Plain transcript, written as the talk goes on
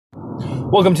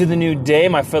Welcome to the new day,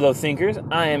 my fellow thinkers.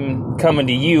 I am coming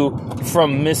to you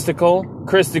from mystical,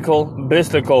 Christical,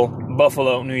 Bistical,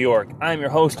 Buffalo, New York. I am your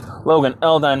host, Logan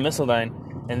Eldine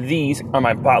Misseldine, and these are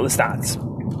my potless thoughts.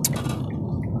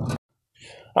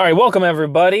 Alright, welcome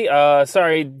everybody.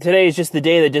 Sorry, today is just the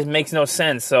day that just makes no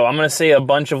sense, so I'm gonna say a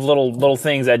bunch of little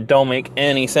things that don't make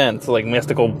any sense, like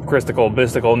mystical, Christical,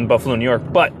 Bistical, and Buffalo, New York.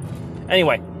 But,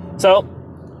 anyway, so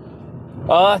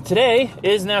today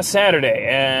is now Saturday,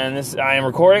 and I am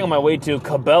recording on my way to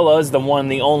Cabela's, the one,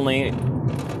 the only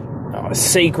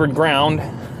sacred ground.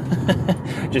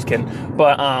 Just kidding.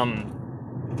 But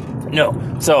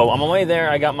no. So I'm on my way there.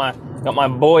 I got my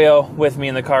boyo with me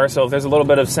in the car. So if there's a little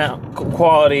bit of sound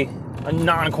quality,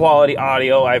 non-quality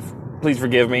audio, please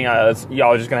forgive me.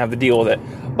 Y'all are just gonna have to deal with it.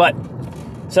 But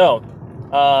so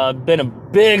been a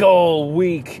big old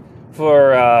week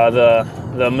for the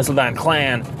Misseldine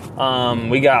clan.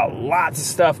 We got lots of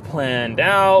stuff planned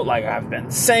out, like I've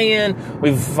been saying.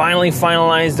 We've finally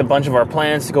finalized a bunch of our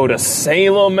plans to go to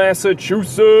Salem,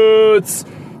 Massachusetts.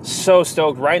 So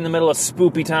stoked, right in the middle of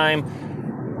spoopy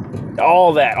time.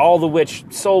 All the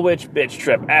soul witch bitch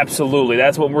trip. Absolutely,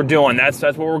 that's what we're doing. That's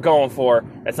what we're going for.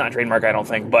 That's not trademark, I don't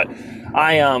think, but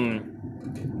I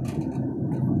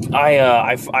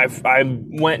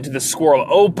went to the Squirrel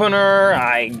Opener.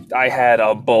 I had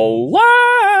a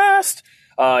blast.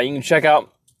 You can check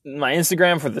out my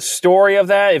Instagram for the story of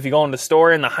that. If you go into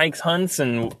story and the hikes, hunts,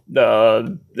 and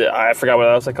I forgot what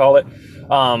else I call it,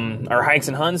 or hikes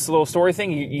and hunts, little story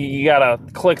thing. You gotta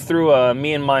click through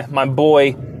me and my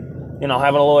boy, having a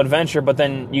little adventure. But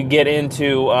then you get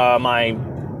into my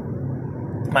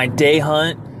day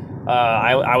hunt.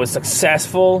 I was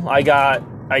successful.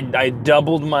 I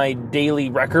doubled my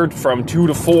daily record from 2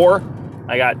 to 4.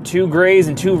 I got 2 grays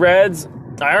and 2 reds.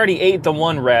 I already ate the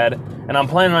 1 red, and I'm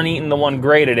planning on eating the 1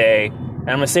 gray today, and I'm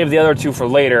going to save the other 2 for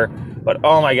later. But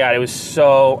oh my god, it was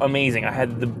so amazing. I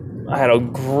had a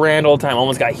grand old time.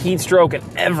 Almost got heat stroke and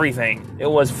everything. It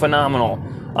was phenomenal.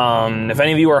 If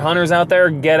any of you are hunters out there,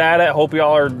 get at it. Hope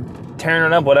y'all are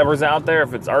tearing it up, whatever's out there.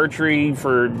 If it's archery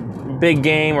for big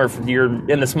game, or if you're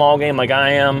in the small game like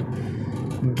I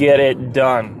am, get it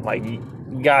done. Like, you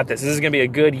got this. This is going to be a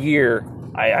good year.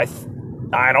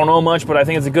 I don't know much, but I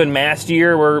think it's a good mast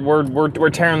year. We're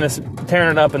tearing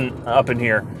it up in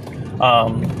here.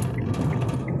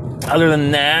 Other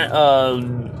than that,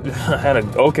 I had a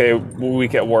okay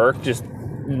week at work, just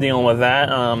dealing with that.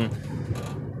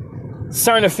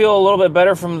 Starting to feel a little bit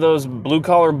better from those blue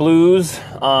collar blues.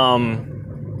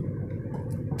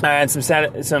 I had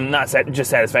some not just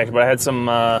satisfaction, but I had some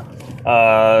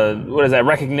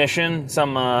recognition.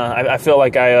 I feel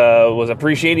like I was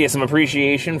appreciated. Some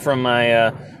appreciation from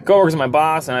my coworkers and my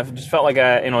boss, and I just felt like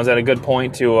I was at a good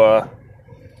point to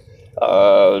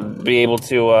be able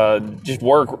to just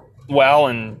work well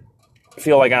and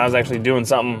feel like I was actually doing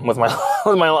something with my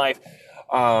with my life.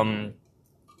 And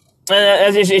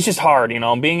it's just hard,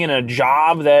 being in a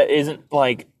job that isn't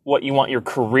like what you want your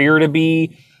career to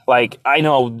be. Like, I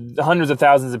know hundreds of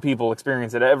thousands of people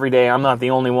experience it every day. I'm not the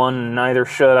only one, and neither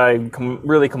should I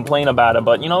really complain about it.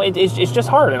 But, it's just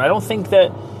hard. And I don't think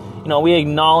that, we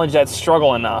acknowledge that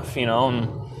struggle enough, And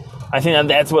I think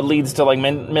that's what leads to, like,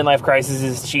 midlife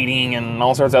crises, cheating, and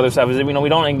all sorts of other stuff. Is that, we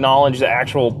don't acknowledge the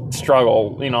actual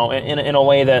struggle, in a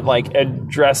way that, like,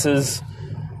 addresses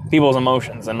people's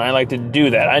emotions. And I like to do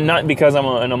that. And not because I'm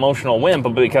an emotional wimp,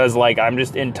 but because, like, I'm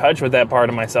just in touch with that part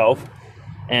of myself.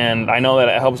 And I know that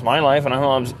it helps my life, and I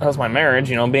know it helps my marriage,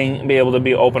 be able to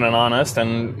be open and honest,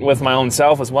 and with my own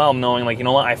self as well, knowing, like,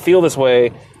 what, I feel this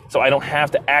way, so I don't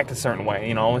have to act a certain way,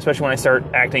 especially when I start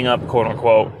acting up, quote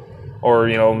unquote, or,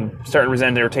 start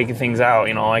resenting or taking things out,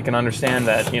 I can understand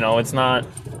that, it's not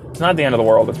the end of the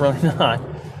world, it's really not.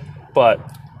 But,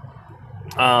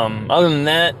 other than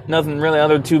that, nothing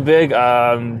really too big,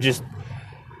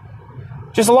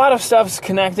 just a lot of stuff's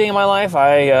connecting in my life.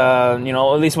 At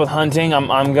least with hunting,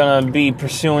 I'm gonna be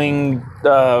pursuing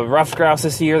ruffed grouse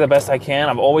this year the best I can.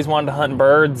 I've always wanted to hunt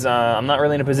birds. I'm not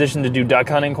really in a position to do duck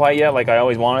hunting quite yet, like I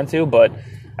always wanted to, but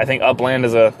I think upland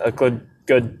is a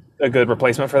good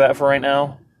replacement for that for right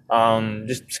now.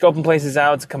 Just scoping places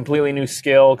out. It's a completely new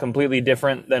skill, completely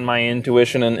different than my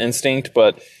intuition and instinct,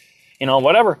 but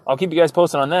whatever. I'll keep you guys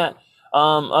posted on that.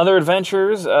 Other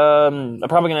adventures, I'm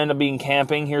probably going to end up being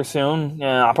camping here soon.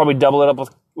 I'll probably double it up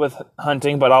with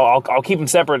hunting, but I'll keep them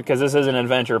separate because this is an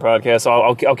adventure podcast, so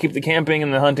I'll keep the camping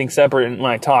and the hunting separate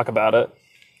when I talk about it.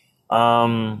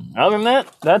 Other than that,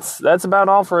 that's about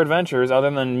all for adventures, other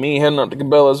than me heading up to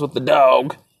Cabela's with the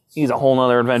dog. He's a whole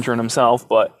nother adventure in himself,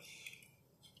 but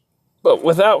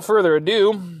without further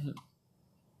ado,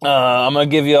 I'm gonna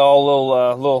give you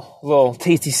all a little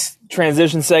tasty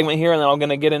transition segment here, and then I'm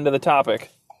gonna get into the topic.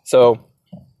 So,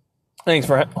 thanks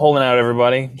for holding out,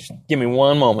 everybody. Just give me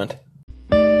one moment.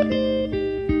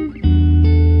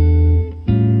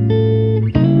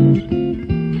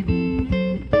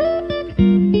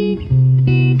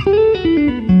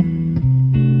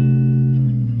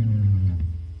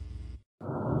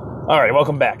 All right,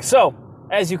 welcome back. So,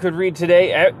 as you could read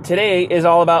today is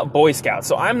all about Boy Scouts.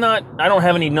 So I don't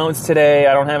have any notes today.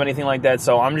 I don't have anything like that.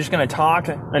 So I'm just going to talk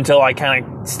until I kind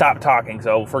of stop talking.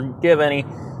 So forgive any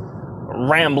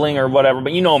rambling or whatever,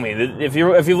 but you know me. If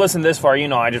you've listened this far, you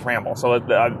know I just ramble. So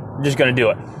I'm just going to do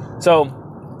it. So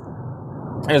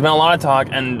there's been a lot of talk,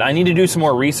 and I need to do some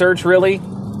more research, really,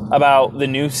 about the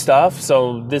new stuff.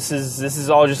 So this is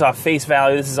all just off face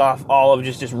value. This is off all of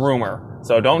just rumor.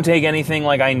 So don't take anything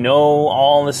like I know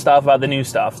all the stuff about the new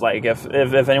stuff. Like if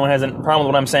anyone has a problem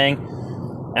with what I'm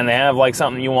saying and they have like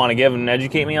something you want to give and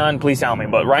educate me on, please tell me.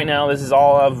 But right now, this is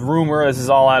all of rumor. This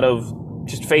is all out of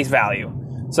just face value.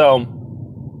 So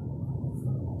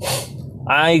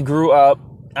I grew up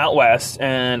out west,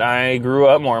 and I grew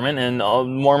up Mormon, and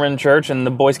Mormon Church and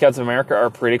the Boy Scouts of America are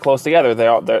pretty close together.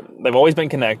 They've always been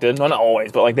connected. Well, not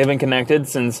always, but like they've been connected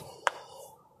since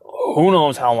who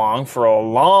knows how long, for a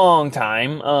long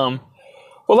time. Well,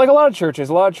 like a lot of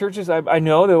churches, I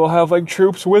know they will have like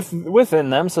troops within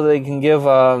them, so they can give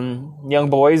young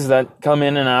boys that come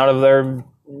in and out of their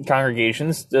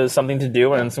congregations something to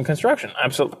do and some construction.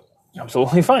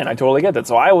 Absolutely fine. I totally get that.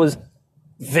 So I was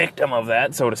victim of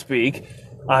that, so to speak.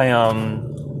 I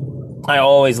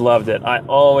always loved it. I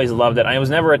was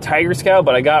never a Tiger Scout,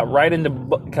 but I got right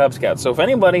into Cub Scouts. So if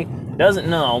anybody doesn't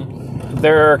know,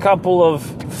 there are a couple of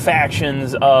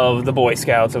factions of the Boy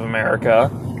Scouts of America.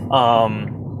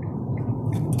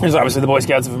 There's obviously the Boy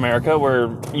Scouts of America,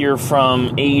 where you're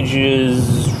from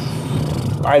ages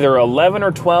either 11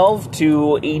 or 12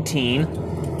 to 18.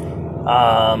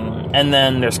 And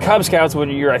then there's Cub Scouts,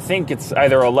 where I think it's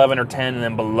either 11 or 10 and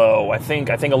then below. I think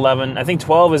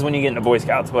 12 is when you get into Boy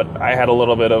Scouts, but I had a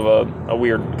little bit of a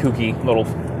weird, kooky little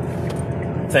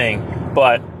thing.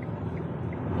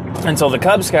 And so the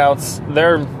Cub Scouts,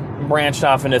 they're branched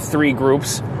off into three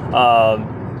groups. I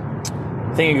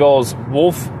think it goes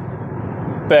Wolf,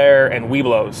 Bear, and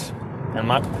Webelos. And I'm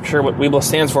not sure what Webelos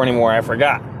stands for anymore. I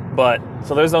forgot. But,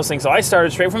 so there's those things. So I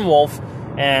started straight from Wolf,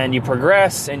 and you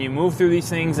progress, and you move through these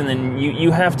things, and then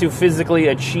you have to physically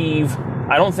achieve.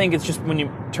 I don't think it's just when you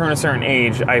turn a certain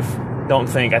age. I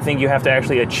think you have to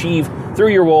actually achieve through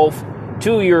your Wolf,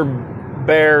 to your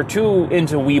Bear,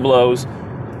 into Webelos.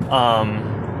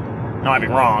 I might be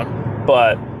wrong,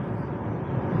 but...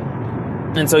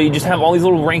 And so you just have all these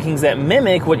little rankings that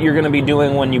mimic what you're going to be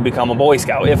doing when you become a Boy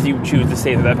Scout, if you choose to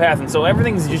stay through that path. And so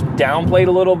everything's just downplayed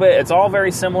a little bit. It's all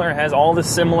very similar. It has all the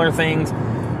similar things.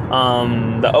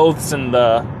 The oaths and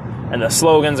the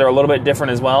slogans are a little bit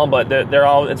different as well, but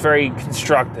it's very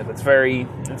constructive. It's very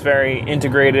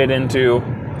integrated into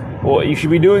what you should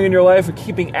be doing in your life and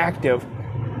keeping active.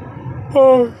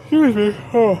 Oh, excuse me.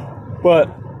 Oh.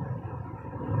 But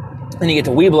then you get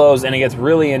to Webelos, and it gets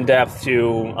really in depth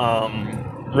to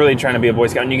really trying to be a Boy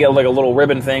Scout. And you get like a little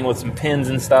ribbon thing with some pins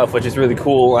and stuff, which is really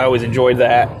cool. I always enjoyed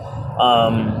that.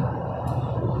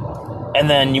 And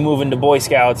then you move into Boy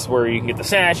Scouts, where you can get the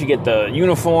sash, you get the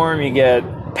uniform, you get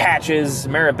patches,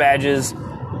 merit badges,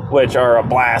 which are a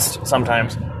blast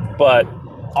sometimes. But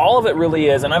all of it really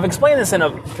is, and I've explained this in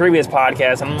a previous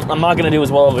podcast, and I'm not going to do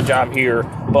as well of a job here,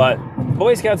 but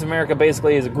Boy Scouts of America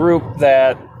basically is a group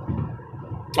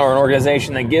or an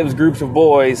organization that gives groups of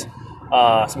boys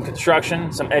some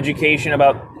construction, some education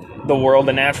about the world,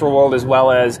 the natural world, as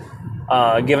well as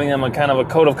giving them a kind of a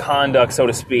code of conduct, so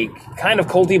to speak. Kind of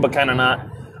culty, but kind of not,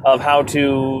 of how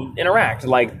to interact.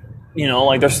 Like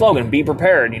their slogan, be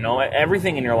prepared,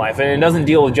 everything in your life. And it doesn't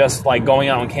deal with just like going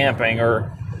out and camping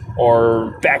or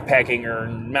backpacking or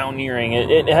mountaineering.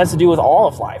 It has to do with all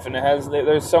of life. And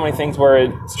there's so many things where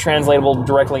it's translatable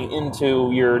directly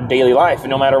into your daily life. And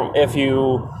no matter if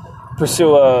you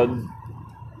pursue a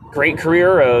great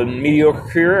career, a mediocre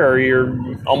career, or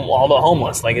you're all the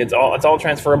homeless. Like it's all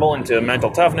transferable into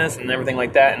mental toughness and everything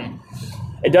like that. And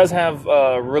it does have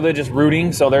religious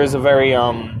rooting, so there's a very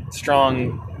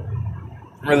strong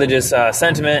religious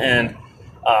sentiment and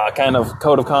kind of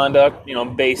code of conduct,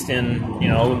 based in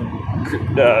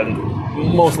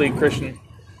mostly Christian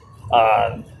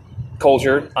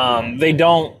culture. They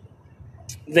don't.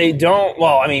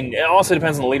 Well, I mean, it also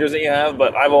depends on the leaders that you have,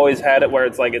 but I've always had it where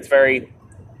it's like it's very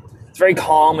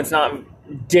calm. It's not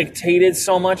dictated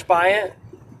so much by it.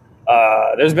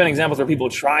 There's been examples where people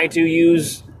try to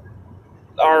use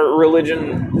our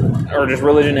religion, or just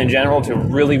religion in general, to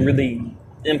really, really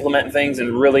implement things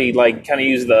and really like kind of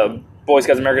use the Boy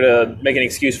Scouts of America to make an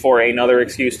excuse for another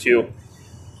excuse to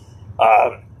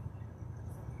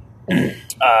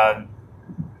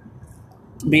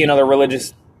be another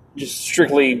religious, just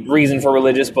strictly reason for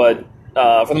religious, but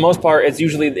for the most part, it's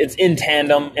in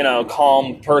tandem in a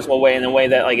calm, personal way, in a way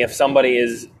that like if somebody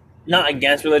is not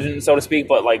against religion, so to speak,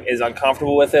 but like is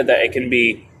uncomfortable with it, that it can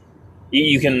be,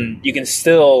 you can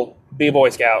still be a Boy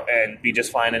Scout and be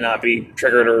just fine and not be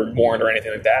triggered or warned or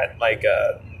anything like that. Like,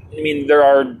 I mean, there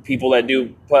are people that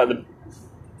do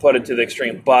put it to the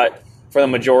extreme, but for the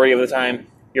majority of the time,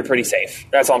 you're pretty safe.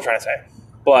 That's all I'm trying to say.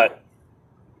 But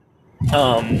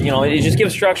it just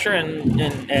gives structure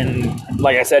and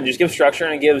like I said, just gives structure,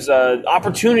 and it gives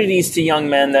opportunities to young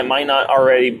men that might not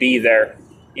already be there,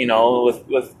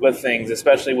 with things,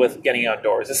 especially with getting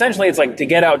outdoors. Essentially, it's like to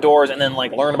get outdoors and then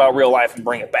like learn about real life and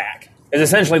bring it back is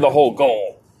essentially the whole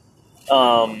goal.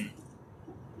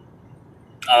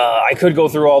 I could go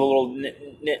through all the little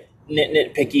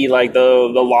nitpicky, like the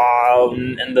law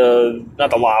and the, not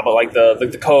the law, but like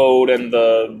the code and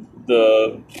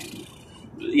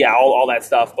all that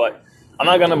stuff, but I'm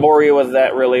not going to bore you with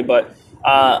that really, but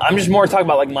I'm just more talking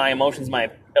about like my emotions, my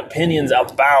opinions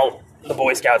about the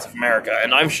Boy Scouts of America,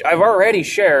 and I've already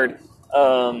shared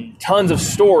tons of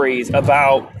stories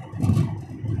about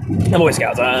the Boy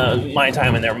Scouts, my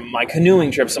time in there, my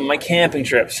canoeing trips, some of my camping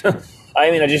trips. I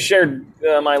mean, I just shared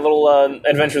my little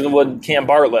adventures in the wood, Camp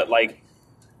Bartlett. Like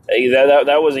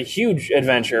that was a huge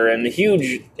adventure and a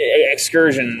huge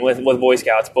excursion with Boy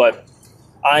Scouts. But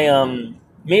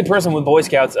me personally with Boy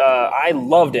Scouts, I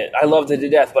loved it. I loved it to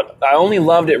death. But I only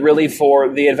loved it really for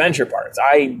the adventure parts.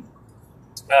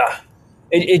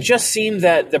 It just seemed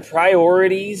that the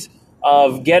priorities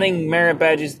of getting merit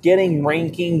badges, getting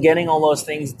ranking, getting all those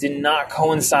things did not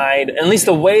coincide, at least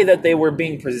the way that they were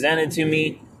being presented to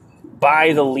me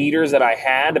by the leaders that I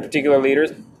had, the particular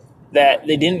leaders, that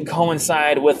they didn't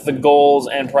coincide with the goals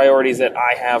and priorities that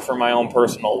I have for my own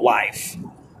personal life.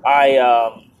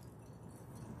 I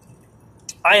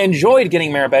enjoyed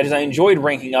getting merit badges. I enjoyed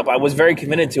ranking up. I was very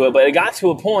committed to it, but it got to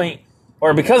a point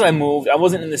where because I moved, I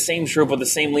wasn't in the same troop with the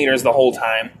same leaders the whole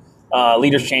time.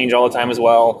 Leaders change all the time as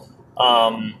well.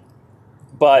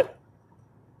 But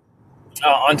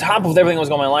on top of everything that was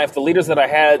going on in my life, the leaders that I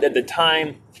had at the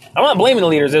time, I'm not blaming the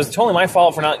leaders. It was totally my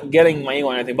fault for not getting my ego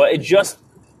or anything. But it just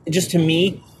to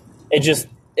me,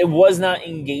 it was not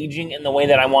engaging in the way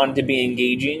that I wanted to be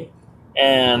engaging,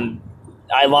 and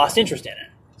I lost interest in it.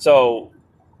 So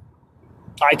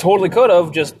I totally could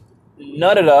have just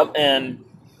nutted up and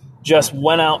just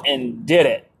went out and did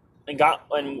it, and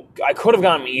I could have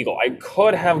gotten my eagle. I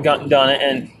could have done it,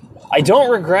 and I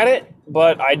don't regret it.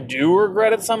 But I do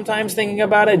regret it sometimes thinking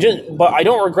about it. But I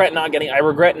don't regret not getting. I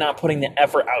regret not putting the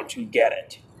effort out to get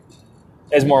it.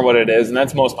 Is more what it is, and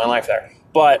that's most of my life there.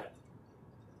 But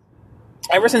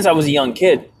ever since I was a young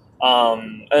kid,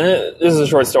 and this is a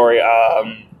short story.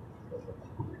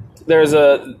 There's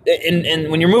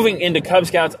and when you're moving into Cub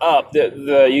Scouts up,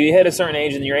 you hit a certain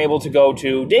age and you're able to go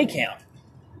to day camp.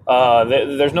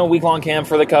 There's no week-long camp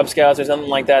for the Cub Scouts or something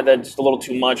like that. That's just a little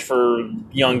too much for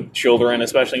young children,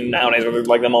 especially nowadays where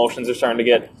like the emotions are starting to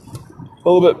get a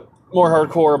little bit more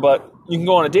hardcore. But you can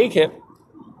go on a day camp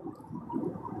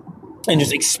and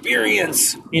just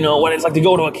experience, what it's like to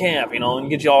go to a camp, and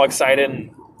get you all excited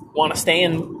and want to stay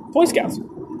in Boy Scouts.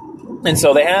 And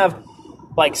so they have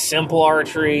like simple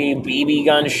archery, BB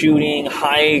gun shooting,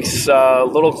 hikes,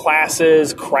 little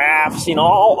classes, crafts,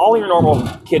 all your normal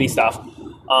kiddie stuff.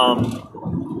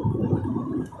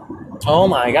 Oh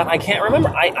my God, I can't remember.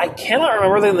 I cannot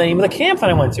remember the name of the camp that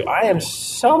I went to. I am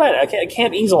so bad.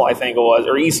 Camp Easel, I think it was,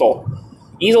 or Easel.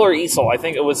 Easel or Easel, I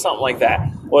think it was something like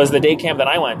that, was the day camp that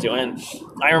I went to. And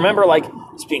I remember like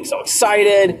just being so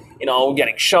excited,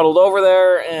 getting shuttled over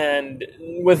there. And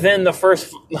within the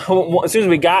first, as soon as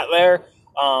we got there,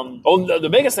 the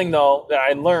biggest thing though that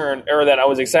I learned, or that I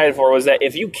was excited for, was that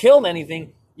if you killed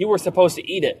anything, you were supposed to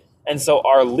eat it. And so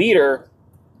our leader,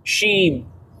 she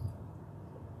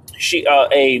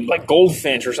a like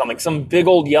goldfinch or something, some big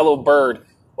old yellow bird,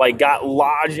 like got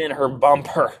lodged in her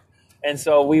bumper. And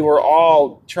so we were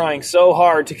all trying so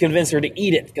hard to convince her to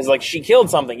eat it, because like she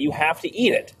killed something, you have to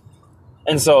eat it.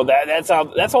 And so that's how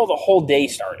the whole day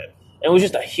started. It was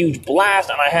just a huge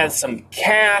blast, and I had some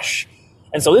cash.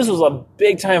 And so this was a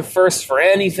big time first for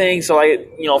anything. So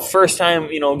first time,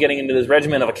 getting into this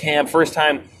regiment of a camp, first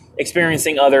time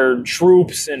experiencing other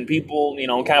troops and people, kind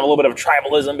of a little bit of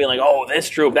tribalism, being like, oh, this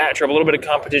troop, that troop, a little bit of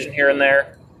competition here and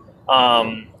there.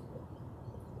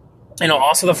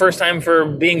 Also the first time for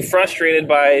being frustrated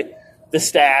by the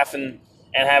staff and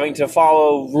and having to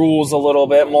follow rules a little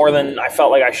bit more than I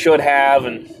felt like I should have.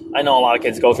 And I know a lot of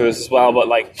kids go through this as well, but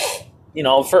like, you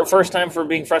know, first time for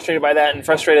being frustrated by that and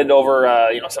frustrated over,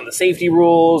 you know, some of the safety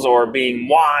rules or being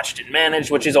watched and managed,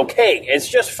 which is okay. It's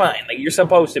just fine. Like, you're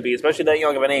supposed to be, especially that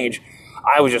young of an age.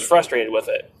 I was just frustrated with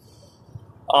it.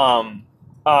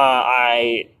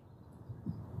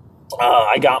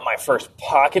 I got my first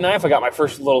pocket knife. I got my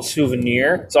first little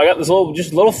souvenir. So I got this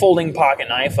little folding pocket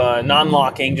knife,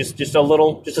 non-locking, just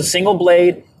a single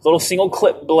blade, little single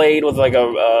clip blade with like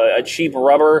a cheap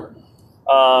rubber,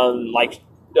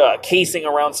 casing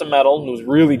around some metal. It was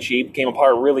really cheap. Came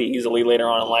apart really easily later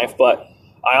on in life. But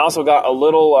I also got a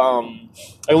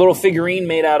little figurine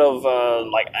made out of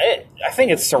I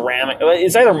think it's ceramic.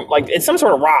 It's either it's some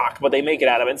sort of rock, but they make it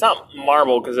out of it. It's not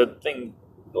marble because the thing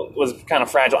was kind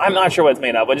of fragile. I'm not sure what it's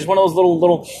made of, but just one of those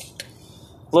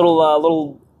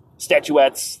little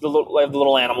statuettes, the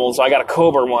little animals. So I got a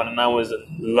cobra one, and I was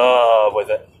in love with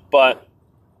it. But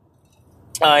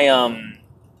I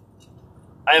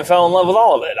fell in love with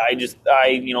all of it.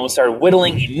 I started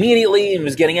whittling immediately and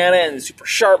was getting at it, and super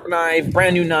sharp knife,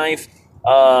 brand new knife.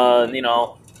 And then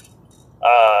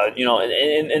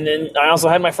I also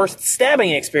had my first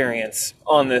stabbing experience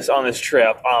on this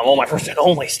trip. My first and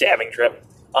only stabbing trip.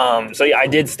 So yeah, I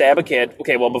did stab a kid.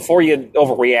 Okay, well, before you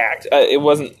overreact, it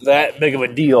wasn't that big of a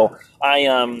deal.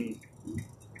 And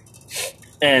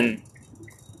I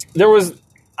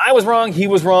was wrong, he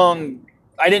was wrong.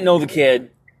 I didn't know the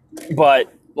kid,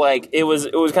 but like it was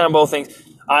kind of both things.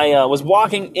 I was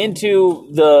walking into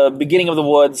the beginning of the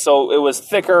woods, so it was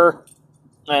thicker,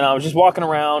 and I was just walking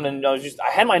around, and I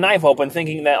had my knife open,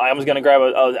 thinking that I was going to grab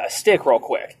a stick real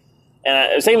quick.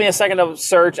 And it was taking me a second to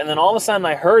search, and then all of a sudden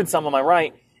I heard something on my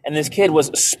right, and this kid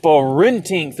was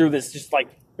sprinting through this it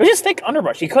was just thick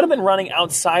underbrush. He could have been running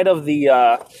outside of the,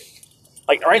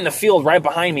 right in the field right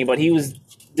behind me, but he was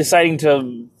deciding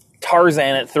to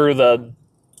Tarzan it through the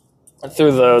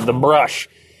brush,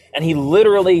 and he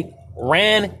literally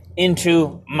ran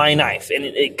into my knife, and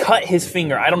it cut his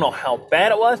finger. I don't know how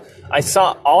bad it was.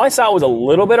 All I saw was a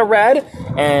little bit of red,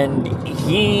 and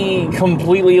he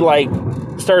completely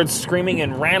started screaming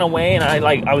and ran away, and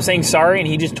I was saying sorry, and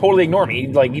he just totally ignored me.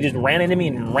 He just ran into me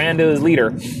and ran to his leader.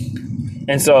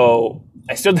 And so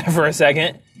I stood there for a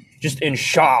second, just in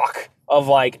shock of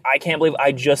I can't believe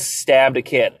I just stabbed a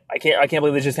kid. I can't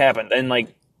believe this just happened. And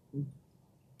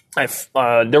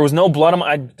there was no blood on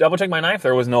I double checked my knife.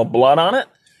 There was no blood on it.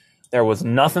 There was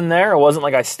nothing there. It wasn't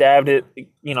like I stabbed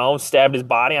his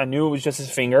body. I knew it was just his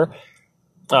finger.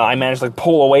 I managed to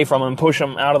pull away from him and push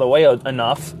him out of the way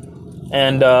enough.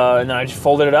 And then I just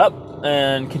folded it up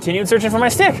and continued searching for my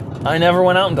stick. I never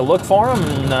went out to look for him,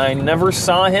 and I never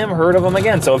saw him, heard of him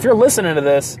again. So if you're listening to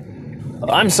this,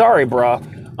 I'm sorry, bruh.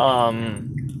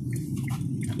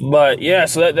 But yeah,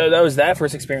 so that was that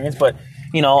first experience. But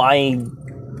it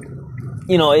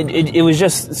was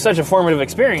just such a formative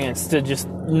experience to just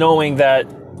knowing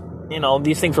that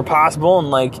these things were possible,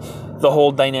 and the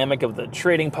whole dynamic of the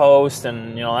trading post,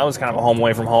 and that was kind of a home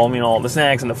away from home. The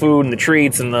snacks and the food and the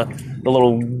treats and the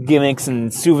little gimmicks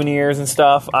and souvenirs and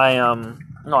stuff. I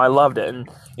loved it, and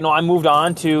I moved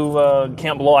on to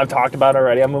Camp Lowell. I've talked about it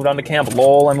already. I moved on to Camp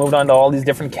Lowell. I moved on to all these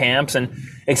different camps and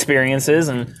experiences,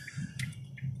 and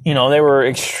they were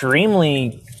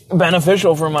extremely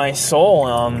beneficial for my soul.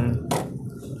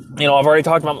 I've already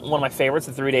talked about one of my favorites,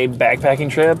 the 3-day backpacking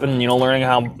trip, and, learning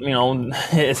how,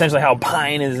 essentially how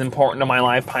pine is important to my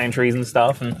life, pine trees and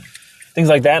stuff, and things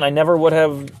like that. And I never would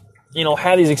have,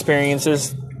 had these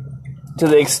experiences to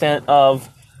the extent of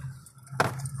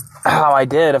how I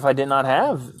did if I did not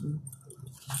have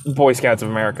Boy Scouts of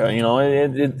America.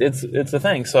 It's a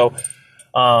thing. So,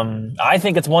 I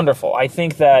think it's wonderful. I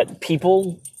think that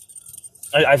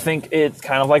I think it's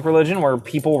kind of like religion, where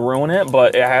people ruin it,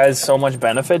 but it has so much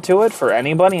benefit to it for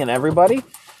anybody and everybody.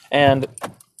 And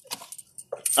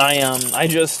I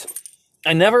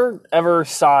never ever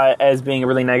saw it as being a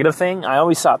really negative thing. I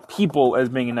always saw people as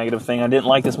being a negative thing. I didn't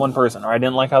like this one person, or I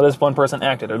didn't like how this one person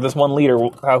acted, or this one leader,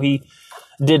 how he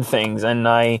did things. And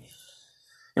I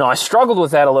struggled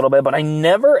with that a little bit, but I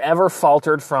never, ever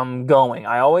faltered from going.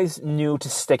 I always knew to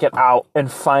stick it out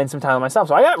and find some time with myself.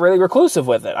 So I got really reclusive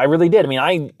with it. I really did. I mean,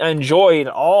 I enjoyed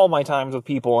all my times with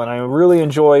people, and I really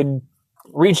enjoyed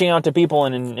reaching out to people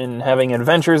and having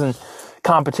adventures and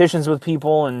competitions with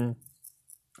people.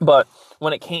 But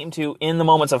when it came to in the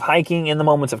moments of hiking, in the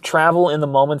moments of travel, in the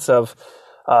moments of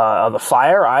the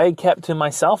fire, I kept to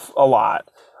myself a lot.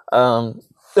 I'm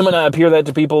going to appear that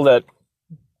to people that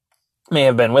may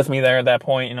have been with me there at that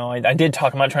point. I did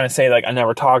talk. I'm not trying to say I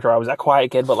never talked or I was that quiet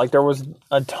kid, but there was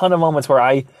a ton of moments where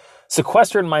I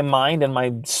sequestered my mind and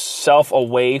my yourself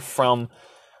away from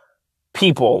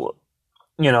people,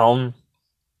 you know,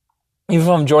 even if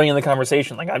I'm joining in the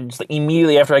conversation, like I'm just like,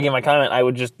 immediately after I give my comment, I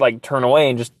would just like turn away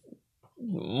and just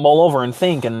mull over and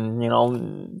think and, you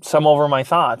know, sum over my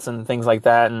thoughts and things like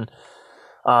that. And,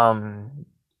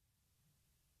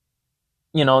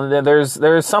 you know,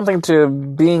 there's something to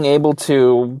being able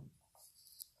to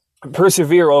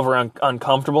persevere over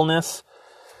uncomfortableness,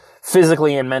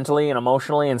 physically and mentally and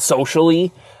emotionally and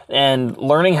socially, and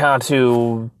learning how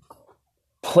to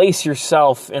place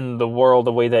yourself in the world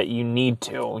the way that you need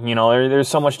to. You know, there's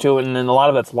so much to it, and then a lot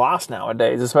of that's lost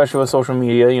nowadays, especially with social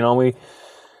media. You know,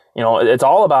 it's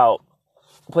all about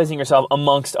placing yourself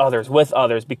amongst others, with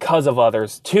others, because of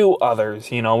others, to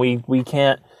others. You know, we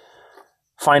can't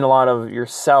find a lot of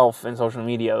yourself in social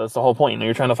media. That's the whole point. You know,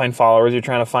 you're trying to find followers, you're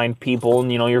trying to find people,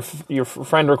 and, you know, your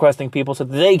friend requesting people so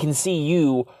that they can see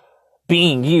you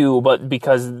being you, but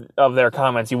because of their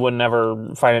comments, you would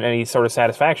never find any sort of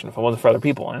satisfaction if it wasn't for other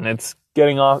people. And it's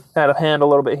getting out of hand a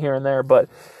little bit here and there, but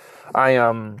I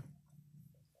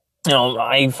you know,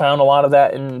 I found a lot of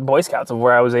that in Boy Scouts, of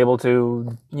where I was able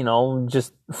to, you know,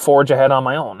 just forge ahead on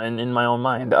my own and in my own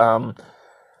mind. You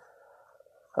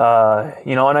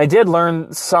know, and I did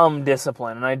learn some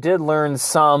discipline, and I did learn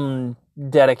some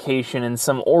dedication and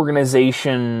some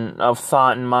organization of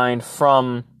thought and mind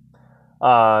from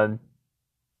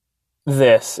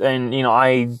this. And, you know,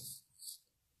 I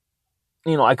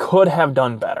could have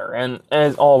done better, and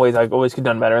as always, I always could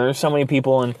have done better. And there's so many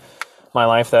people in my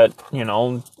life that, you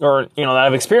know, or, you know, that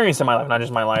I've experienced in my life, not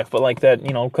just my life, but like that,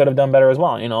 you know, could have done better as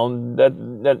well. You know, that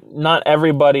not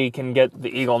everybody can get the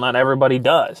Eagle, not everybody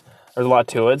does. There's a lot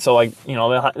to it. So, like, you know,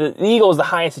 the Eagle is the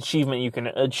highest achievement you can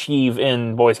achieve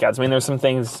in Boy Scouts. I mean, there's some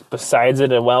things besides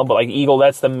it as well, but like Eagle,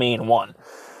 that's the main one.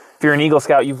 If you're an Eagle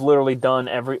Scout, you've literally done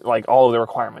all of the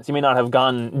requirements. You may not have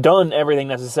done everything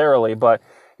necessarily, but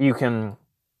you can,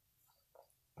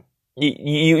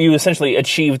 you essentially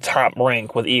achieve top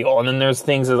rank with Eagle. And then there's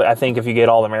things that I think if you get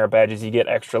all the merit badges, you get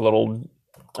extra little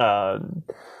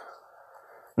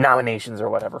nominations or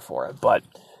whatever for it. But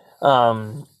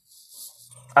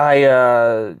I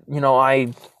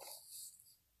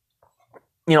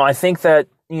think that,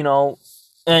 you know,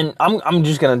 and I'm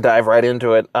just gonna dive right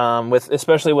into it.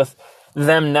 Especially with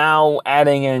them now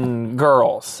adding in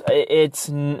girls, it's,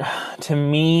 to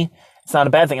me, it's not a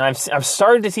bad thing. And I've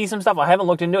started to see some stuff. I haven't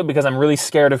looked into it because I'm really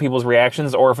scared of people's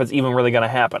reactions, or if it's even really going to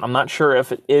happen. I'm not sure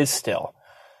if it is still.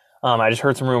 I just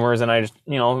heard some rumors, and I just,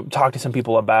 you know, talked to some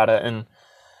people about it, and it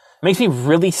makes me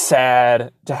really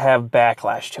sad to have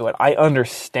backlash to it. I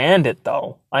understand it,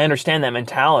 though. I understand that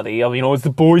mentality of, you know, it's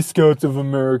the Boy Scouts of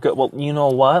America. Well, you know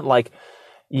what? Like,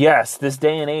 yes, this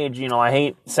day and age, you know, I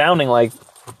hate sounding like,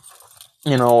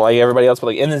 you know, like everybody else, but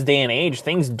like in this day and age,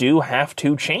 things do have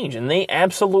to change, and they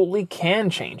absolutely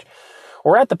can change.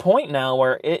 We're at the point now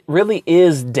where it really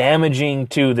is damaging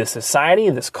to the society,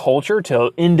 this culture,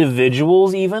 to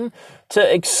individuals even,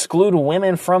 to exclude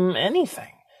women from anything.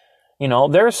 You know,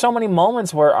 there are so many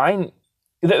moments where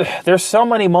there's so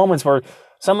many moments where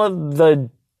some of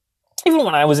the, even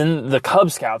when I was in the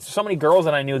Cub Scouts, so many girls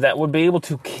that I knew that would be able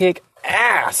to kick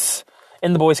ass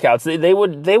in the Boy Scouts. They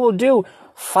will do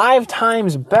 5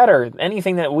 times better than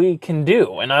anything that we can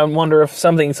do. And I wonder if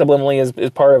something subliminally is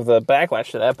part of the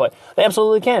backlash to that, but they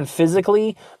absolutely can.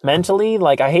 Physically, mentally,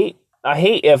 like I hate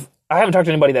if, I haven't talked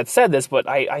to anybody that said this, but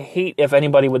I hate if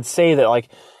anybody would say that, like,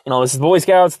 you know, this is Boy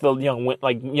Scouts, the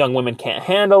young women can't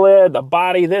handle it, the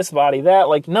body this, body that.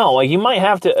 Like, no, like, you might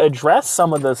have to address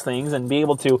some of those things and be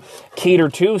able to cater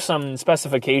to some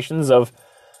specifications of,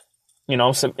 you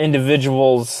know, some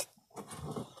individuals'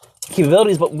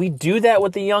 capabilities, but we do that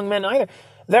with the young men either.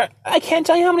 I can't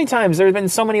tell you how many times there's been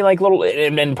so many, like, little,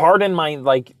 and pardon my,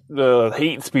 like,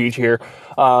 hate speech here,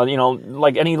 you know,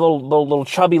 like any little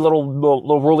chubby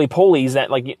little roly-polies that,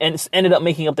 like, ended up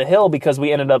making up the hill because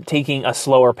we ended up taking a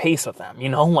slower pace with them, you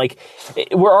know, like,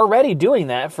 we're already doing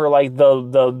that for, like,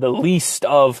 the least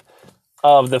of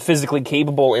the physically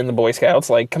capable in the Boy Scouts.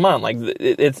 Like, come on, like,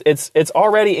 it's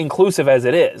already inclusive as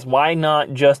it is. Why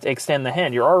not just extend the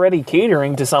hand? You're already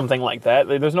catering to something like that.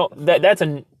 There's no, that's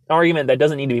an argument that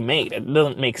doesn't need to be made. It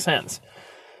doesn't make sense.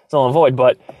 It's null and void,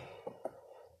 but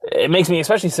it makes me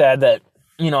especially sad that,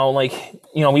 you know, like,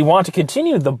 you know, we want to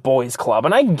continue the boys club,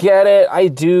 and I get it. I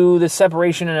do, the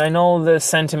separation, and I know the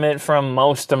sentiment from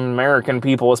most American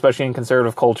people, especially in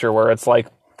conservative culture, where it's like,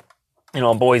 you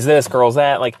know, boys this, girls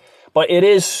that, like, but it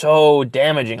is so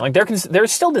damaging. Like,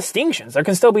 there's still distinctions. There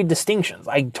can still be distinctions.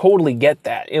 I totally get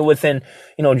that. Within,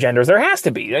 you know, genders, there has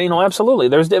to be. You know, absolutely.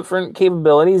 There's different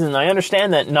capabilities, and I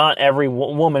understand that not every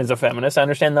woman is a feminist. I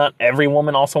understand not every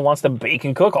woman also wants to bake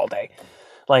and cook all day.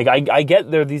 Like, I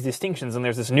get there are these distinctions and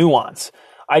there's this nuance.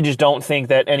 I just don't think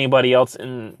that anybody else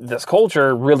in this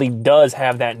culture really does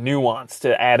have that nuance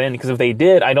to add in, because if they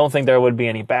did, I don't think there would be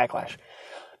any backlash.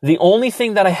 The only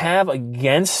thing that I have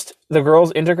against the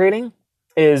girls integrating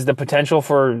is the potential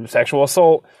for sexual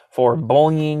assault, for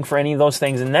bullying, for any of those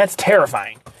things, and that's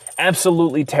terrifying.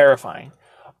 Absolutely terrifying.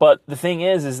 But the thing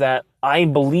is that I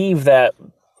believe that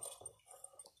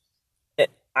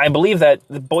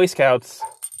the Boy Scouts,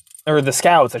 or the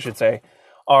Scouts, I should say,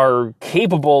 are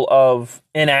capable of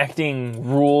enacting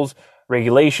rules,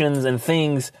 regulations, and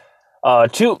things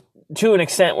to an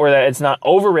extent where that it's not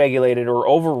overregulated or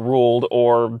overruled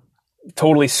or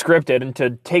totally scripted and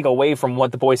to take away from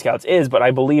what the Boy Scouts is. But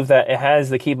I believe that it has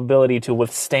the capability to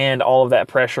withstand all of that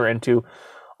pressure and to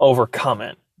overcome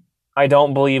it. I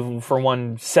don't believe for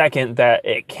 1 second that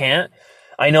it can't.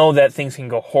 I know that things can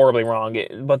go horribly wrong,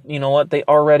 but you know what? They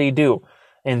already do.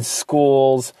 In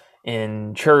schools,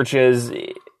 in churches,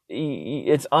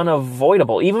 it's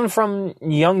unavoidable. Even from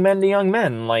young men to young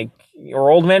men, or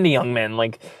old men to young men.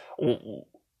 There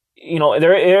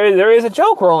is a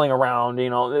joke rolling around,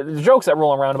 the jokes that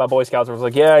roll around about Boy Scouts are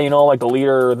like, yeah, the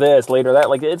leader this, later that,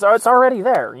 it's already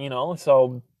there,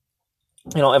 so,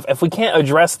 if we can't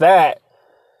address that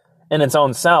in its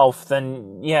own self,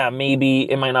 then yeah,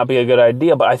 maybe it might not be a good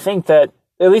idea. But I think that,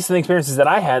 at least in the experiences that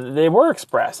I had, they were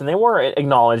expressed and they were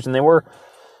acknowledged and they were,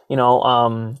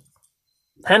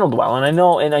 handled well.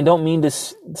 And I don't mean to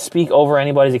speak over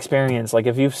anybody's experience. Like,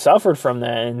 if you've suffered from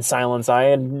that in silence,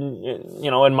 I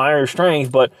admire your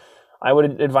strength, but I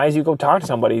would advise you go talk to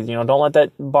somebody. Don't let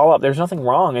that ball up. There's nothing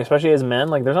wrong, especially as men.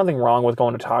 There's nothing wrong with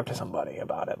going to talk to somebody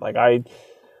about it.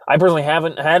 I personally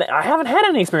haven't had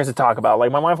any experience to talk about.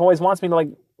 My wife always wants me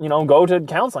to go to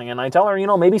counseling, and I tell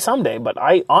her, maybe someday, but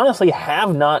I honestly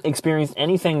have not experienced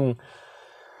anything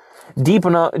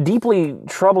deeply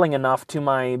troubling enough to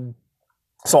my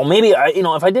soul. Maybe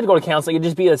if I did go to counseling, it'd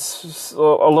just be a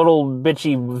little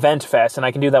bitchy vent fest, and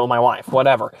I can do that with my wife,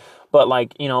 whatever. But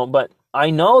but I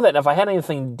know that if I had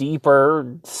anything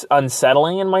deeper,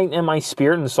 unsettling in my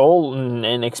spirit and soul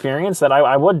and experience, that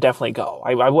I would definitely go.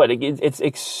 I would. It's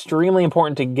extremely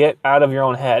important to get out of your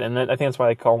own head, and I think that's why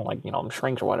they call them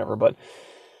shrinks or whatever. But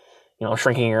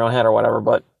shrinking your own head or whatever.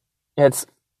 But it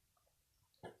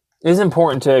is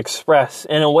important to express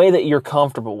in a way that you're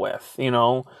comfortable with.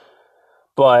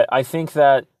 But I think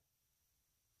that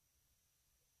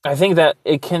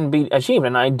it can be achieved,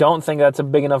 and I don't think that's a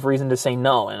big enough reason to say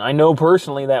no. And I know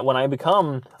personally that when I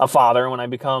become a father, when I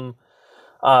become,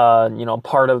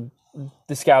 part of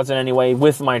the Scouts in any way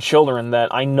with my children,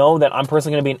 that I know that I'm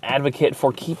personally going to be an advocate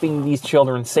for keeping these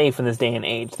children safe in this day and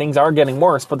age. Things are getting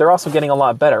worse, but they're also getting a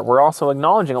lot better. We're also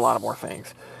acknowledging a lot of more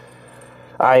things.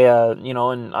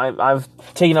 I've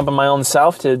taken up on my own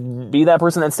self to be that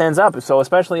person that stands up. So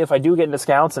especially if I do get into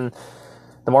Scouts and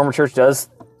the Mormon Church does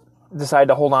decide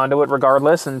to hold on to it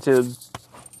regardless and to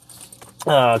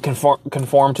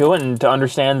conform to it and to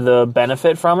understand the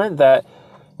benefit from it, that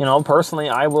personally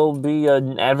I will be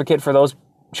an advocate for those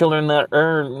children that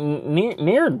are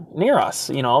near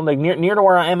us, near to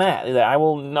where I am at. That I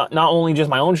will not only just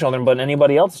my own children, but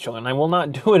anybody else's children. I will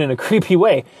not do it in a creepy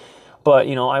way, but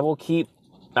I will keep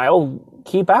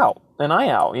out an eye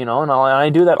out, and I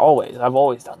do that always. I've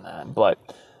always done that, but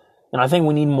I think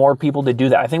we need more people to do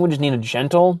that. I think we just need a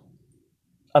gentle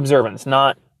observance,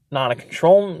 not a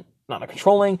controlling, not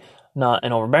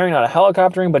an overbearing, not a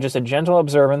helicoptering, but just a gentle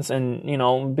observance, and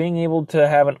being able to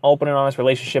have an open and honest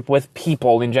relationship with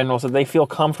people in general, so that they feel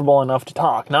comfortable enough to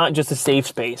talk. Not just a safe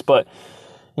space, but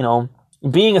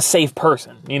being a safe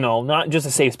person. Not just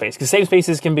a safe space, because safe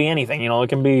spaces can be anything. It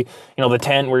can be the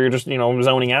tent where you're just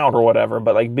zoning out or whatever.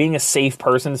 But being a safe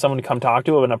person, someone to come talk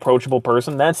to, an approachable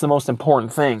person, that's the most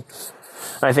important thing.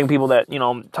 And I think people that,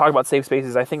 talk about safe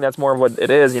spaces, I think that's more of what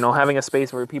it is, having a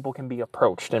space where people can be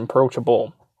approached and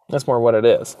approachable. That's more what it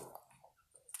is.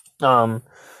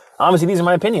 Obviously, these are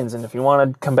my opinions, and if you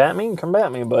want to combat me,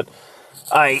 but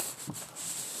I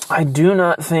do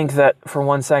not think that for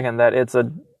 1 second that it's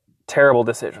a terrible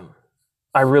decision.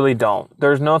 I really don't.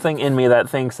 There's nothing in me that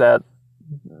thinks that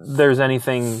there's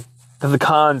anything, that the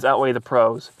cons outweigh the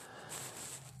pros.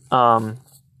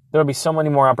 There'll be so many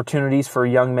more opportunities for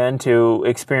young men to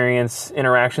experience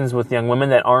interactions with young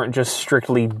women that aren't just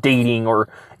strictly dating or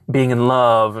being in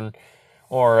love,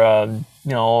 of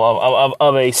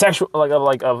a sexual,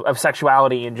 of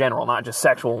sexuality in general, not just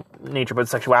sexual nature, but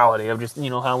sexuality of just,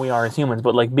 how we are as humans,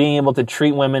 but being able to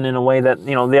treat women in a way that,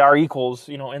 they are equals,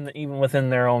 even within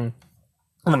their own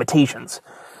limitations.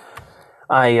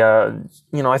 I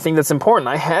think that's important.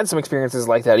 I had some experiences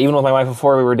like that, even with my wife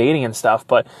before we were dating and stuff,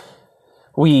 but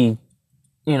we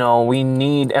we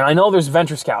need, and I know there's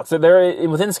venture scouts.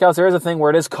 Within scouts, there is a thing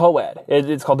where it is co-ed.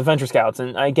 It's called the venture scouts,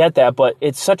 and I get that, but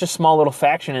it's such a small little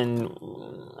faction, and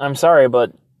I'm sorry,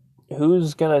 but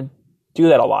who's gonna do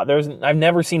that a lot? I've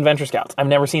never seen venture scouts. I've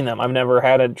never seen them. I've never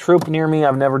had a troop near me.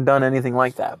 I've never done anything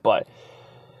like that, but,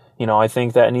 I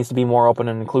think that it needs to be more open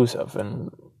and inclusive,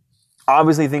 and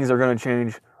obviously things are going to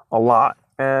change a lot,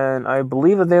 and I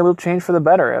believe that they will change for the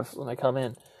better when I come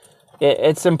in.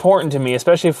 It's important to me,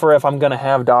 especially if I'm going to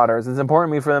have daughters. It's important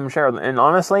to me for them to share. And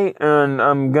honestly,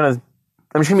 I'm just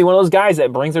going to be one of those guys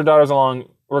that brings their daughters along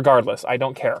regardless. I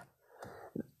don't care.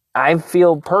 I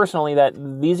feel personally that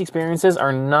these experiences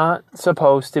are not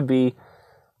supposed to be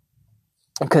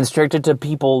constricted to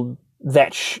people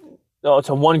that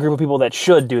to one group of people that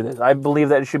should do this. I believe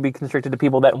that it should be constricted to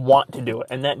people that want to do it.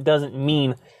 And that doesn't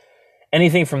mean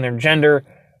anything from their gender,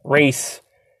 race,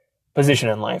 position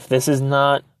in life. This is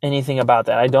not anything about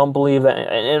that. I don't believe that,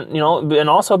 and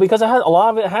also because a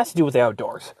lot of it has to do with the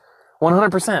outdoors.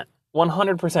 100%.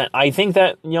 100%. I think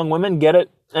that young women get it.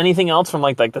 Anything else from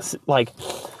like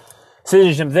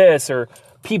citizenship this or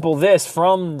people this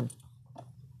from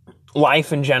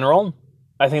life in general,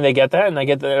 I think they get that, and they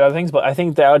get the other things, but I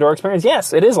think the outdoor experience,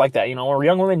 yes, it is like that, where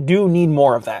young women do need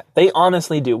more of that. They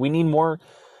honestly do. We need more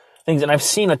things, and I've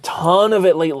seen a ton of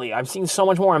it lately. I've seen so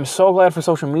much more. I'm so glad for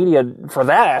social media for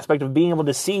that aspect of being able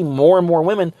to see more and more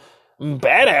women,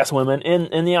 badass women,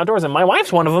 in the outdoors, and my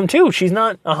wife's one of them, too. She's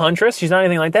not a huntress. She's not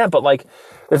anything like that, but,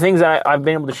 the things that I've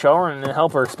been able to show her and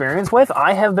help her experience with,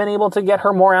 I have been able to get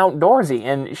her more outdoorsy,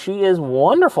 and she is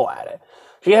wonderful at it.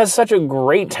 She has such a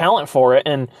great talent for it,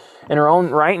 and in her own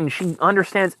right, and she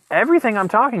understands everything I'm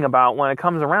talking about when it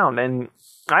comes around, and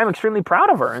I'm extremely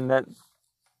proud of her, and that,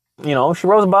 she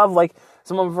rose above,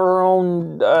 some of her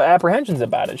own apprehensions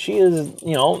about it. She is,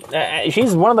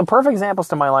 she's one of the perfect examples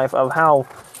to my life of how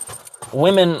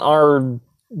women are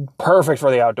perfect for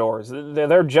the outdoors.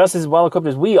 They're just as well equipped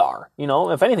as we are.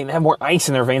 If anything, they have more ice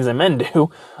in their veins than men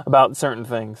do about certain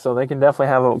things. So they can definitely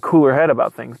have a cooler head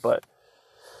about things. But,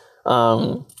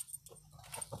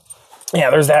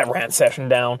 there's that rant session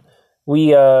down. We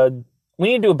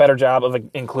need to do a better job of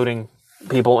including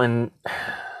people in.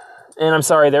 And I'm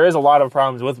sorry, there is a lot of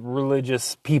problems with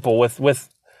religious people, with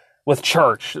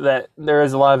church, that there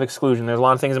is a lot of exclusion. There's a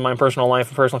lot of things in my personal life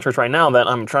and personal church right now that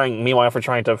I'm trying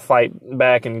to fight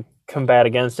back and combat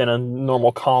against in a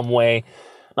normal, calm way.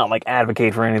 Not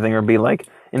advocate for anything or be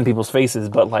in people's faces,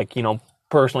 but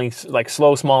personally,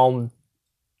 slow, small,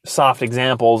 soft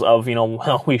examples of,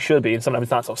 how we should be. And sometimes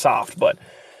it's not so soft, but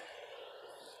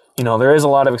there is a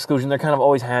lot of exclusion. There kind of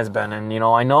always has been. And,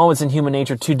 I know it's in human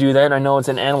nature to do that. And I know it's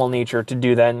in animal nature to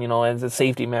do that, and, as a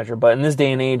safety measure. But in this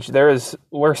day and age,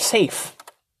 we're safe.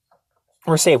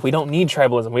 We're safe. We don't need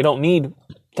tribalism. We don't need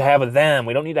to have a them.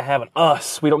 We don't need to have an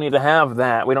us. We don't need to have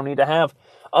that. We don't need to have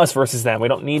us versus them. We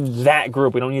don't need that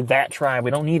group. We don't need that tribe.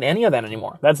 We don't need any of that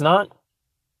anymore. That's no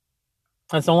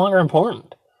longer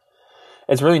important.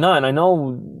 It's really not. And I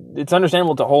know it's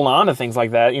understandable to hold on to things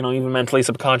like that, even mentally,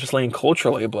 subconsciously, and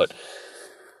culturally, but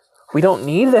we don't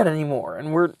need that anymore.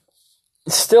 And we're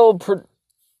still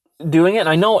doing it. And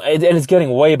I know it's getting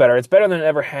way better. It's better than it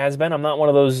ever has been. I'm not one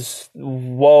of those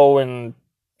woe and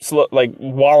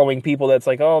wallowing people that's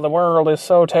oh, the world is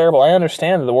so terrible. I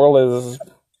understand that the world is,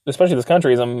 especially this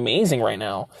country, is amazing right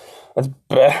now. It's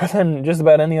better than just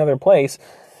about any other place.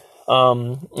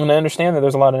 And I understand that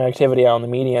there's a lot of activity out in the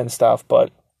media and stuff, but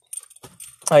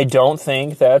I don't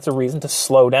think that's a reason to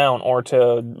slow down or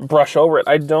to brush over it.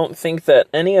 I don't think that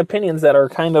any opinions that are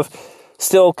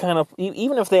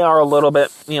even if they are a little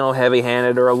bit,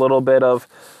 heavy-handed or a little bit of,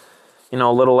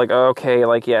 a little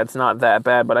it's not that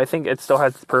bad, but I think it still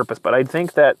has its purpose. But I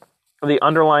think that the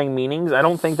underlying meanings, I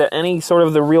don't think that any sort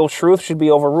of the real truth should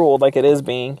be overruled like it is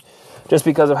being, just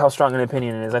because of how strong an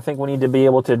opinion it is. I think we need to be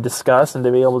able to discuss and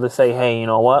to be able to say, hey, you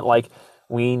know what?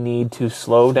 We need to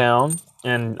slow down.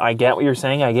 And I get what you're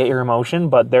saying. I get your emotion,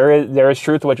 but there is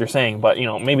truth to what you're saying. But,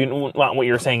 maybe not what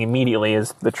you're saying immediately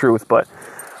is the truth, but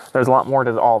there's a lot more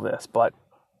to all this. But,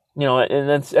 and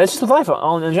that's just life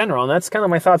in general. And that's kind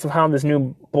of my thoughts of how this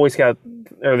new Boy Scout,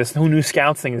 or this new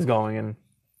Scouts thing is going. And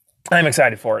I'm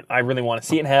excited for it. I really want to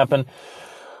see it happen.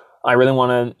 I really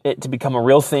want it to become a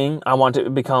real thing. I want it to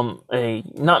become a,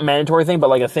 not mandatory thing, but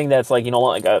a thing that's a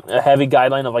heavy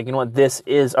guideline of this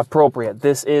is appropriate.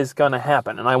 This is going to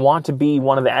happen. And I want to be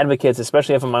one of the advocates,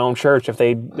 especially if in my own church, if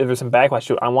there's some backlash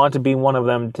to it, I want to be one of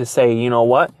them to say, you know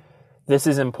what, this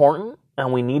is important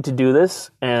and we need to do this.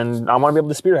 And I want to be able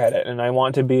to spearhead it. And I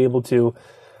want to be able to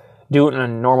do it in a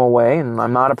normal way. And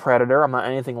I'm not a predator. I'm not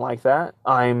anything like that.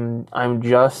 I'm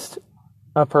just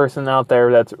a person out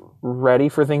there that's ready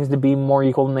for things to be more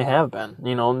equal than they have been.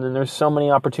 You know, and there's so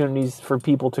many opportunities for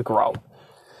people to grow.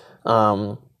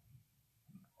 And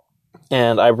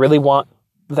I really want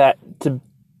that to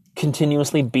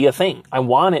continuously be a thing. I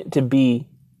want it to be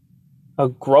a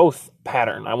growth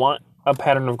pattern. I want a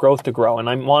pattern of growth to grow, and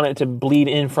I want it to bleed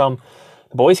in from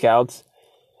the Boy Scouts,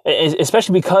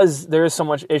 especially because there is so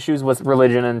much issues with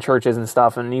religion and churches and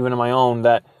stuff, and even in my own,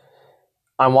 that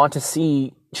I want to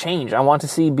see change. I want to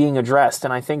see being addressed,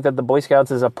 and I think that the Boy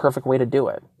Scouts is a perfect way to do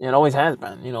it. It always has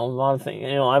been. You know, a lot of things.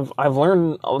 You know, I've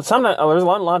learned there's a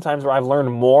lot of times where I've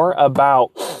learned more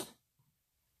about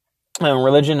my own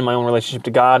religion and my own relationship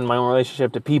to God and my own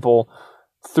relationship to people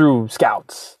through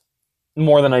Scouts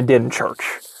more than I did in church.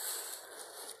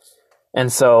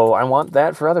 And so I want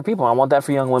that for other people. I want that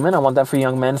for young women. I want that for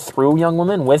young men through young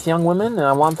women, with young women. And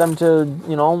I want them to,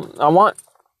 you know, I want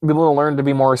people to learn to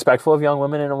be more respectful of young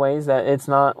women in ways that it's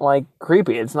not like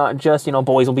creepy. It's not just, you know,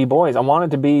 boys will be boys. I want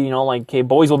it to be, you know, like, okay,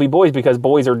 boys will be boys because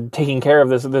boys are taking care of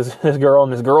this girl,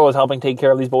 and this girl is helping take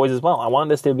care of these boys as well. I want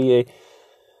this to be a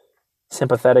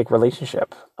sympathetic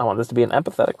relationship. I want this to be an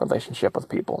empathetic relationship with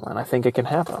people, and I think it can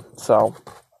happen. So,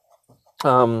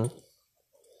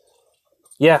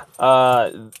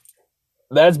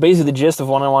 that's basically the gist of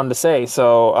what I wanted to say.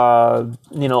 So,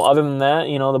 you know, other than that,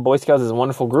 you know, the Boy Scouts is a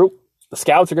wonderful group. The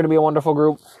Scouts are going to be a wonderful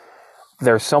group.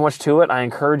 There's so much to it. I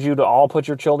encourage you to all put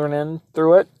your children in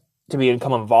through it, to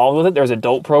become involved with it. There's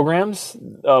adult programs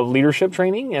of leadership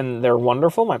training, and they're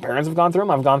wonderful. My parents have gone through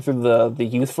them. I've gone through the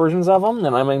youth versions of them,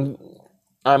 and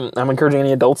I'm encouraging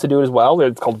any adults to do it as well.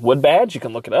 It's called Wood Badge. You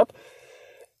can look it up.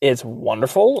 It's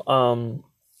wonderful.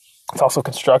 It's also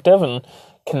constructive, and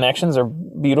connections are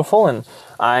beautiful, and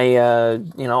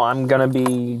I'm going to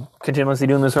be continuously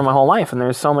doing this for my whole life, and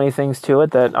there's so many things to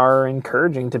it that are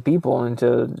encouraging to people and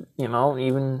to, you know,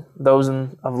 even those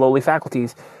of lowly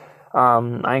faculties.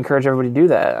 I encourage everybody to do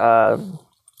that.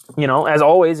 You know, as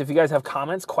always, if you guys have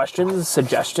comments, questions,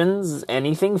 suggestions,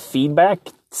 anything, feedback,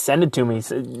 send it to me.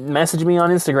 Message me on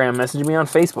Instagram, message me on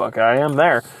Facebook. I am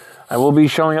there. I will be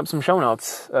showing up some show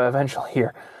notes eventually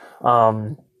here.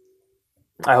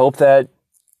 I hope that,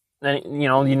 you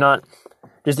know, you're not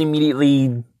just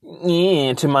immediately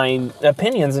to my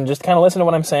opinions and just kind of listen to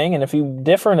what I'm saying. And if you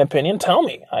differ in opinion, tell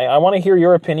me. I want to hear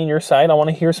your opinion, your side. I want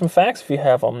to hear some facts if you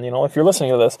have them. You know, if you're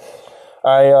listening to this,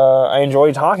 I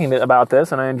enjoy talking about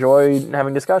this, and I enjoy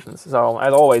having discussions. So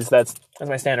as always, that's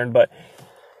my standard. But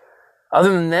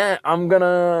other than that, I'm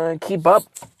gonna keep up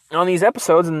on these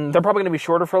episodes, and they're probably gonna be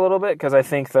shorter for a little bit because I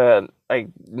think that I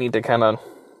need to kind of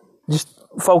just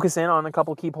focus in on a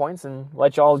couple key points and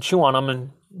let y'all chew on them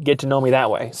and get to know me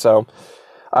that way. So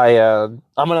I'm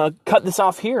going to cut this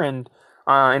off here, and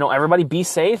you know, everybody be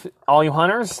safe. All you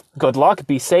hunters, good luck.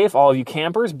 Be safe. All of you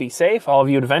campers, be safe. All of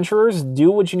you adventurers,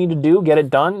 do what you need to do. Get it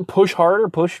done. Push harder.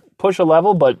 Push a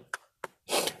level, but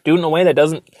do it in a way that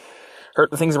doesn't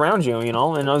hurt the things around you, you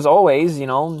know. And as always, you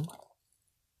know,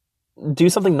 do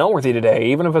something noteworthy today,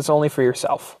 even if it's only for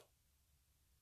yourself.